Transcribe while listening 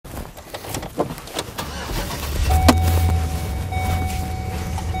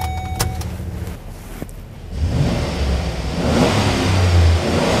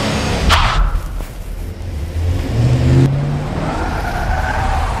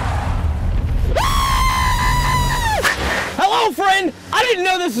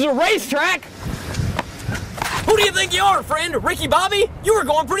this is a racetrack. Who do you think you are, friend? Ricky Bobby? You were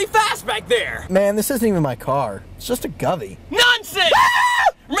going pretty fast back there. Man, this isn't even my car. It's just a Govy. Nonsense!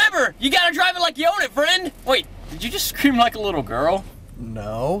 Remember, you gotta drive it like you own it, friend. Wait, did you just scream like a little girl?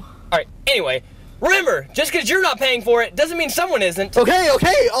 No. Alright, anyway, remember, just because you're not paying for it doesn't mean someone isn't. Okay,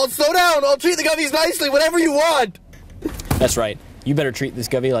 I'll slow down. I'll treat the Govies nicely, whatever you want. That's right. You better treat this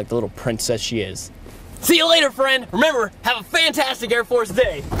Govy like the little princess she is. See you later, friend. Remember, have a fantastic Air Force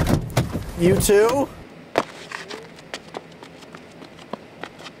Day. You too?